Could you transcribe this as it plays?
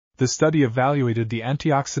the study evaluated the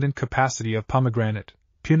antioxidant capacity of pomegranate,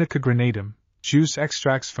 Punica granatum, juice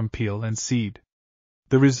extracts from peel and seed.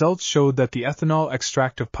 The results showed that the ethanol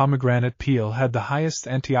extract of pomegranate peel had the highest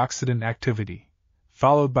antioxidant activity,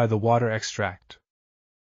 followed by the water extract.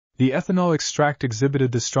 The ethanol extract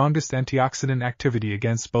exhibited the strongest antioxidant activity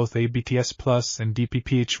against both ABTS+ and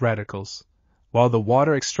DPPH radicals, while the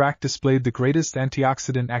water extract displayed the greatest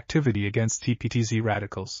antioxidant activity against TPTZ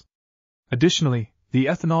radicals. Additionally, the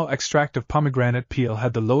ethanol extract of pomegranate peel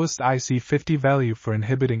had the lowest IC50 value for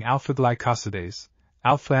inhibiting alpha-glycosidase,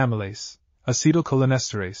 alpha-amylase,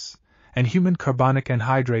 acetylcholinesterase, and human carbonic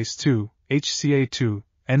anhydrase 2, HCA2,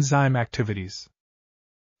 enzyme activities.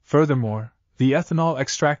 Furthermore, the ethanol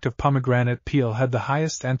extract of pomegranate peel had the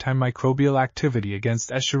highest antimicrobial activity against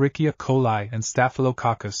Escherichia coli and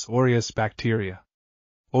Staphylococcus aureus bacteria.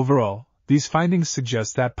 Overall, these findings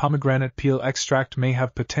suggest that pomegranate peel extract may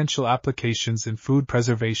have potential applications in food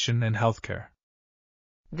preservation and healthcare.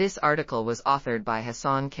 This article was authored by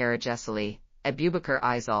Hasan, Karagecili, Ebubekir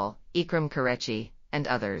İzol, Ekrem, Kirecci, and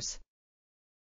others.